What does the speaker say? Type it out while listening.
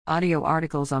Audio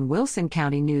articles on Wilson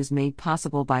County News made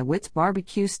possible by Witt's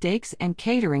Barbecue Steaks and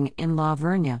Catering in La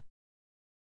Vernia.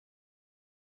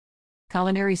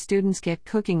 Culinary students get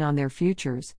cooking on their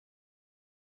futures.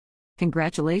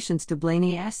 Congratulations to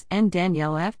Blaney S. and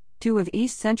Danielle F., two of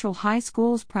East Central High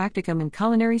School's practicum and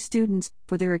culinary students,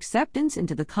 for their acceptance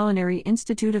into the Culinary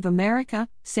Institute of America,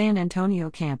 San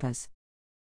Antonio campus.